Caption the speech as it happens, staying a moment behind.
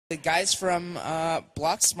The guys from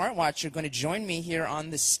Block Smartwatch are going to join me here on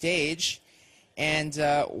the stage. And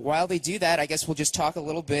while they do that, I guess we'll just talk a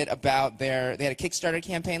little bit about they had a Kickstarter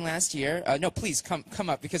campaign last year. No, please come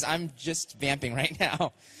up because I'm just vamping right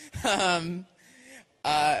now.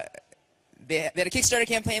 They had a Kickstarter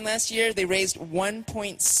campaign last year. They raised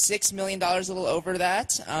 $1.6 million, a little over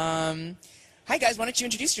that. Hi, guys. Why don't you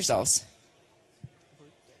introduce yourselves?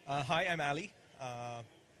 Hi, I'm Ali. Hi,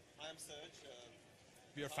 I'm Serge.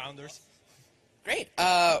 We are founders. Great.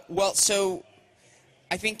 Well, so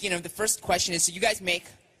I think, the first question is, so you guys make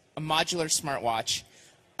a modular smartwatch.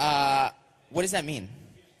 What does that mean?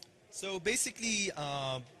 So basically,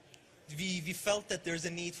 we felt that there's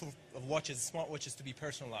a need for smartwatches to be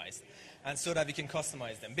personalized, and so that we can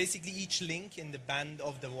customize them. Basically, each link in the band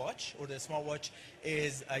of the watch or the smartwatch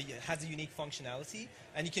has a unique functionality,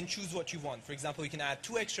 and you can choose what you want. For example, you can add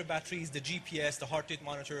 2 extra batteries, the GPS, the heart rate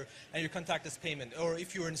monitor, and your contactless payment. Or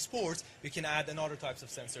if you're in sports, you can add another types of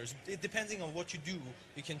sensors. Depending on what you do,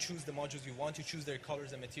 you can choose the modules you want. You choose their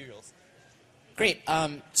colors and materials. Great.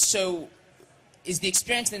 So is the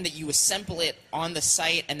experience then that you assemble it on the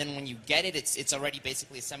site, and then when you get it, it's already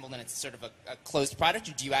basically assembled and it's sort of a closed product,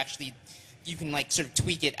 or do you actually, you can like sort of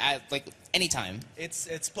tweak it at like anytime?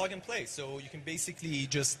 It's plug and play, so you can basically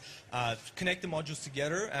just connect the modules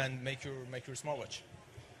together and make your smartwatch.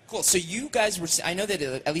 Cool. So you guys were, I know that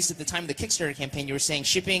at least at the time of the Kickstarter campaign, you were saying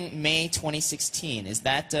shipping May 2016. Is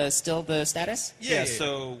that still the status? Yeah,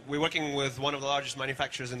 so we're working with one of the largest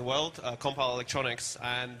manufacturers in the world, Compal Electronics,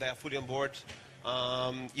 and they're fully on board.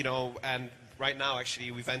 And right now,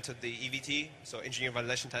 actually, we've entered the EVT, so engineering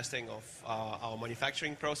validation testing of our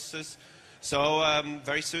manufacturing processes. So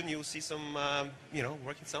very soon you'll see some,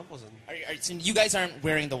 working samples. So you guys aren't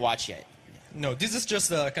wearing the watch yet? No, this is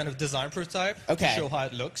just a kind of design prototype to show how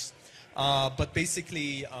it looks. But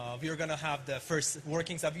basically, we are going to have the first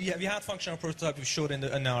workings. We had functional prototype we showed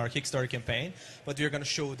in our Kickstarter campaign, but we are going to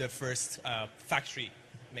show the first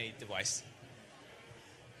factory-made device.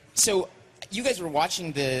 So you guys were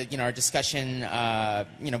watching our discussion,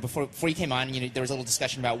 before you came on. There was a little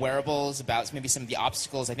discussion about wearables, about maybe some of the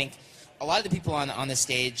obstacles. I think a lot of the people on the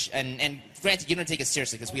stage, and granted, you don't take it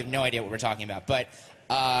seriously because we have no idea what we're talking about, but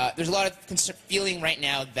there's a lot of feeling right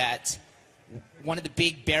now that one of the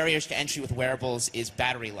big barriers to entry with wearables is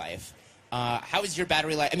battery life. How is your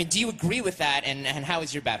battery life? I mean, do you agree with that, and how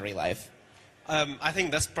is your battery life? I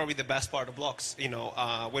think that's probably the best part of blocks.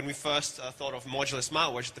 When we first thought of modular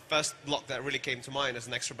smartwatch, the first block that really came to mind is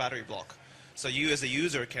an extra battery block. So you as a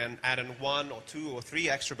user can add in 1 or 2 or 3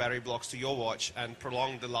 extra battery blocks to your watch and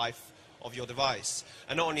prolong the life of your device.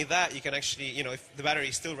 And not only that, you can actually, if the battery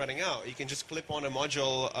is still running out, you can just clip on a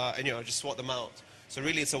module and just swap them out. So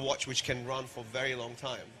really it's a watch which can run for a very long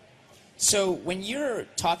time. So when you're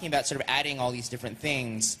talking about sort of adding all these different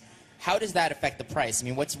things, how does that affect the price? I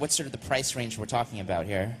mean, what's sort of the price range we're talking about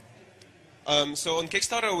here? So on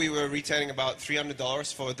Kickstarter, we were retailing about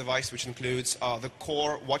 $300 for a device which includes the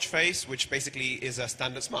core watch face, which basically is a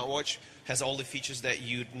standard smartwatch, has all the features that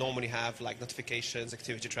you'd normally have, like notifications,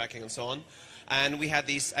 activity tracking, and so on. And we had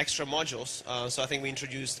these extra modules. So I think we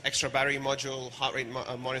introduced extra battery module, heart rate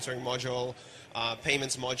monitoring module,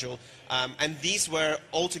 payments module. And these were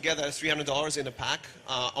altogether $300 in a pack.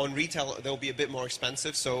 On retail, they'll be a bit more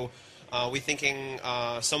expensive. So we're thinking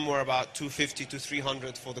somewhere about $250 to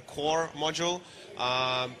 $300 for the core module,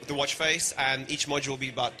 the watch face, and each module will be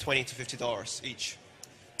about $20 to $50 each.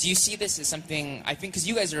 Do you see this as something, I think, because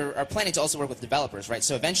you guys are planning to also work with developers, right?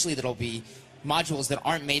 So eventually there'll be modules that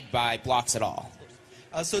aren't made by Blocks at all.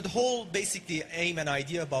 So the whole basically aim and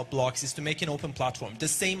idea about Blocks is to make an open platform. The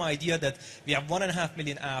same idea that we have 1.5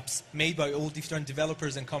 million apps made by all different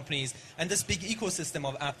developers and companies, and this big ecosystem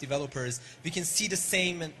of app developers, we can see the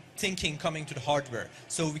same thinking coming to the hardware.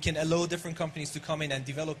 So we can allow different companies to come in and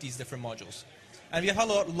develop these different modules. And we have had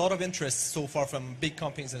a lot of interest so far from big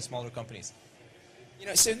companies and smaller companies.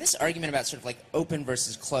 So in this argument about sort of like open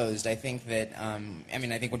versus closed, I think that, I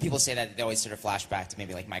think when people say that, they always sort of flash back to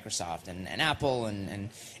maybe like Microsoft and Apple, and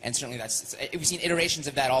certainly we've seen iterations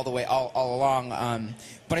of that all along.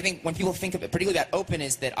 But I think when people think of it, particularly about open,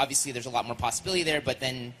 is that obviously there's a lot more possibility there, but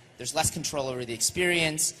then there's less control over the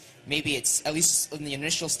experience. Maybe it's, at least in the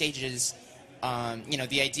initial stages,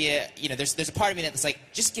 the idea, there's a part of me that's like,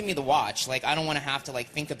 just give me the watch. Like, I don't want to have to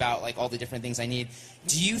think about all the different things I need.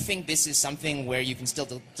 Do you think this is something where you can still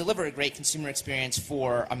deliver a great consumer experience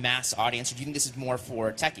for a mass audience, or do you think this is more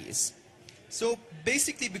for techies? So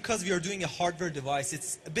basically, because we are doing a hardware device,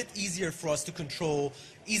 it's a bit easier for us to control,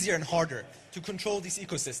 easier and harder to control this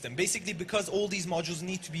ecosystem. Basically, because all these modules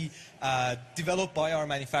need to be developed by our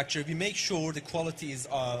manufacturer, we make sure the quality is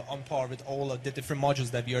on par with all of the different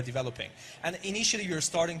modules that we are developing. And initially, we are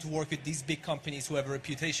starting to work with these big companies who have a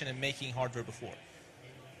reputation in making hardware before.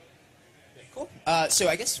 Cool. So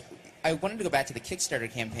I guess I wanted to go back to the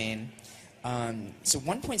Kickstarter campaign. So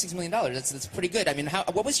 $1.6 million, that's pretty good. I mean,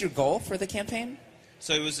 what was your goal for the campaign?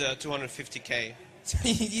 So it was 250K.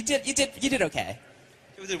 you did okay.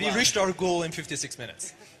 We reached our goal in 56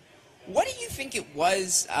 minutes. What do you think it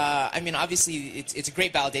was? I mean, obviously, it's a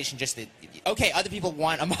great validation just that, okay, other people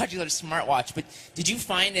want a modular smartwatch, but did you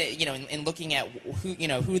find that, in looking at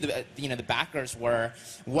who the backers were,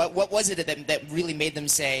 what was it that really made them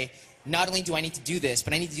say, not only do I need to do this,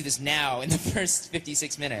 but I need to do this now in the first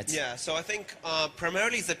 56 minutes? Yeah, so I think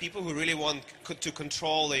primarily it's the people who really want to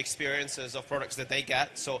control the experiences of products that they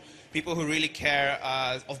get. So people who really care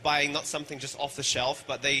of buying not something just off the shelf,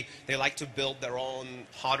 but they like to build their own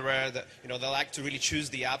hardware. That they like to really choose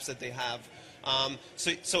the apps that they have.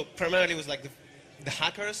 So primarily it was like the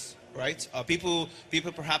hackers. Right? People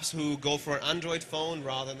perhaps who go for an Android phone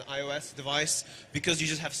rather than an iOS device because you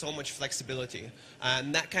just have so much flexibility.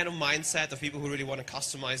 And that kind of mindset of people who really want to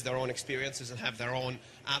customize their own experiences and have their own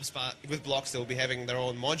apps, but with blocks they'll be having their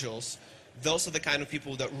own modules. Those are the kind of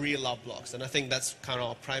people that really love blocks. And I think that's kind of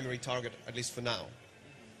our primary target, at least for now.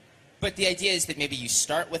 But the idea is that maybe you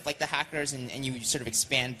start with like the hackers and you sort of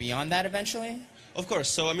expand beyond that eventually? Of course.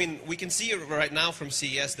 So, I mean, we can see right now from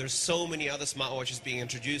CES, there's so many other smartwatches being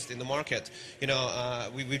introduced in the market.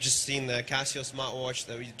 We've just seen the Casio smartwatch,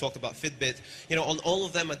 that we talked about Fitbit. On all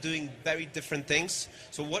of them are doing very different things.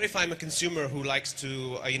 So what if I'm a consumer who likes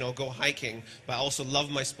to, go hiking, but I also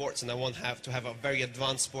love my sports and I want to have a very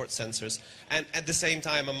advanced sports sensors. And at the same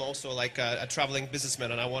time, I'm also like a traveling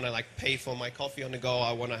businessman and I want to like pay for my coffee on the go.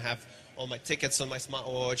 I want to have all my tickets on my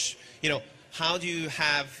smartwatch. How do you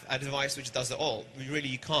have a device which does it all? Really,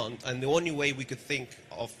 you can't. And the only way we could think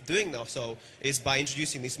of doing so is by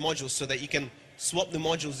introducing these modules so that you can swap the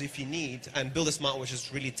modules if you need and build a smartwatch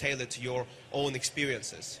that's really tailored to your own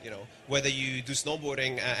experiences. Whether you do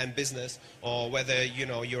snowboarding and business, or whether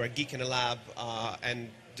you're a geek in a lab and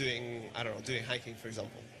doing hiking, for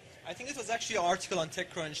example. I think it was actually an article on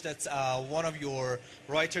TechCrunch that one of your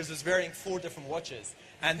writers was wearing 4 different watches.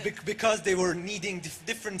 And because they were needing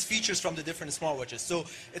different features from the different smartwatches. So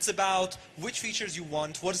it's about which features you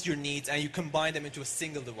want, what's your needs, and you combine them into a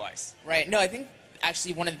single device. Right. No, I think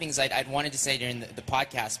actually one of the things I'd wanted to say during the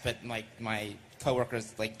podcast, but my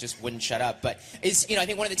coworkers just wouldn't shut up. But is I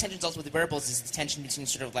think one of the tensions also with the wearables is the tension between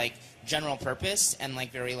sort of like general purpose and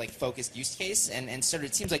very focused use case. And sort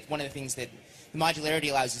of it seems like one of the things that the modularity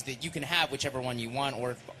allows is that you can have whichever one you want,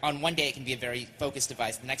 or on one day it can be a very focused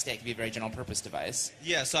device, the next day it can be a very general purpose device.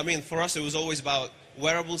 Yeah, so I mean, for us it was always about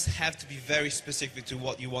wearables have to be very specific to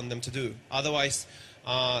what you want them to do. Otherwise,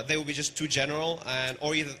 they will be just too general,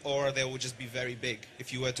 or they will just be very big.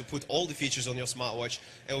 If you were to put all the features on your smartwatch,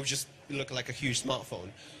 it would just look like a huge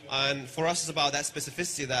smartphone. And for us, it's about that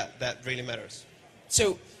specificity that really matters.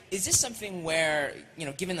 So is this something where,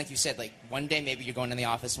 given like you said, one day maybe you're going to the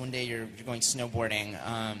office, one day you're going snowboarding,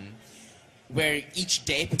 where each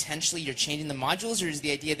day potentially you're changing the modules, or is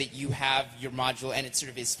the idea that you have your module and it sort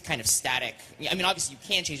of is kind of static? I mean, obviously you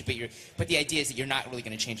can change it, but the idea is that you're not really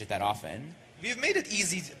going to change it that often. We've made it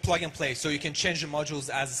easy to plug and play, so you can change the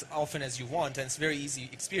modules as often as you want, and it's a very easy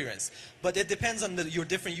experience. But it depends on your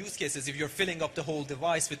different use cases. If you're filling up the whole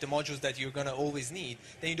device with the modules that you're going to always need,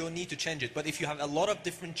 then you don't need to change it. But if you have a lot of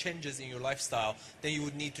different changes in your lifestyle, then you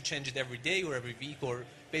would need to change it every day or every week, or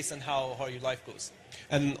based on how your life goes.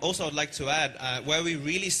 And also I'd like to add, where we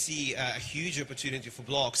really see a huge opportunity for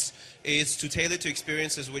blocks is to tailor to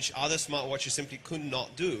experiences which other smartwatches simply could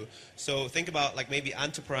not do. So think about maybe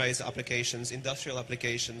enterprise applications, industrial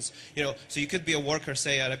applications. So you could be a worker,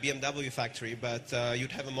 say, at a BMW factory, but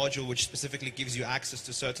you'd have a module which specifically gives you access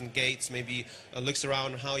to certain gates, maybe looks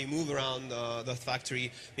around how you move around the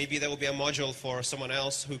factory. Maybe there will be a module for someone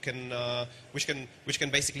else who which can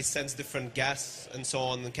basically sense different gas and so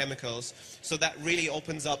on, and chemicals. So that really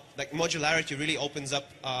opens up, modularity really opens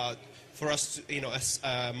up for us, as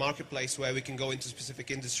a marketplace where we can go into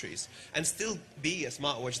specific industries and still be a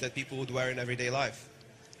smartwatch that people would wear in everyday life.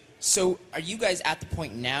 So are you guys at the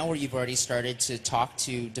point now where you've already started to talk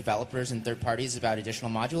to developers and third parties about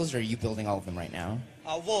additional modules, or are you building all of them right now?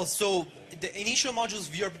 Well, so the initial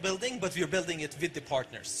modules we are building, but we are building it with the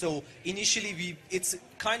partners. So initially, it's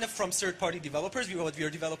kind of from third-party developers, but we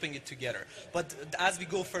are developing it together. But as we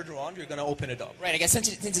go further on, we're going to open it up. Right, I guess since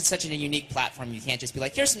it's such a unique platform, you can't just be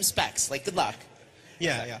like, here's some specs, like, good luck.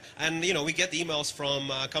 Yeah, yeah. And, we get the emails from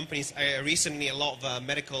companies, recently a lot of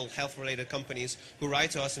medical health-related companies who write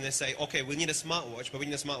to us and they say, okay, we need a smartwatch, but we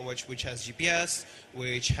need a smartwatch which has GPS,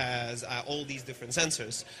 which has all these different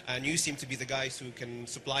sensors. And you seem to be the guys who can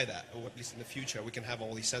supply that, or at least in the future, we can have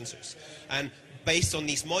all these sensors. And based on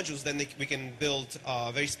these modules, then we can build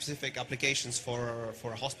very specific applications for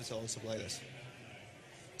a hospital and stuff like this.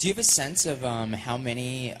 Do you have a sense of how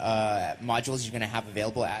many modules you're going to have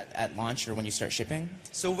available at launch or when you start shipping?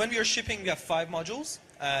 So when we are shipping, we have 5 modules,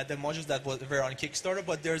 the modules that were on Kickstarter,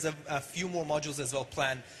 but there's a few more modules as well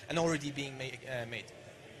planned and already being made. Right.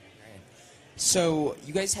 So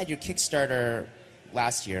you guys had your Kickstarter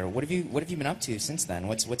last year. What have you been up to since then?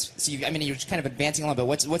 You're just kind of advancing along, but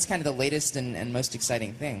what's kind of the latest and most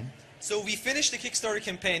exciting thing? So we finished the Kickstarter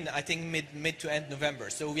campaign, I think, mid to end November.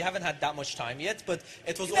 So we haven't had that much time yet, but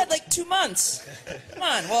it was... You had like 2 months. Come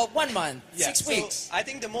on, well, 1 month, yeah, 6 weeks. I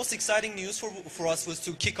think the most exciting news for us was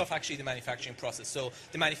to kick off actually the manufacturing process. So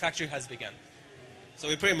the manufacturing has begun. So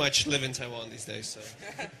we pretty much live in Taiwan these days. So.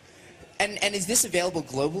 And is this available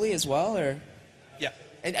globally as well, or? Yeah.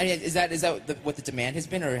 And is that what the demand has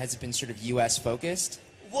been, or has it been sort of U.S. focused?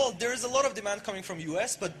 Well, there is a lot of demand coming from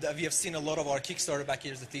US, but we have seen a lot of our Kickstarter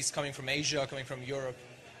backers, at least coming from Asia, coming from Europe.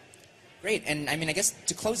 Great, and I guess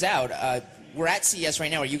to close out, we're at CES right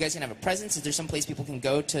now. Are you guys going to have a presence? Is there some place people can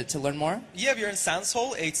go to learn more? Yeah, we're in Sands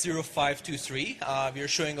Hall, 80523. We are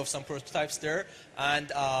showing off some prototypes there, and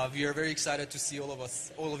we are very excited to see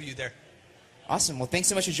all of you there. Awesome. Well, thanks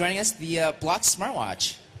so much for joining us. The Block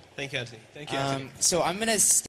Smartwatch. Thank you, Anthony. Thank you, Anthony. So I'm going to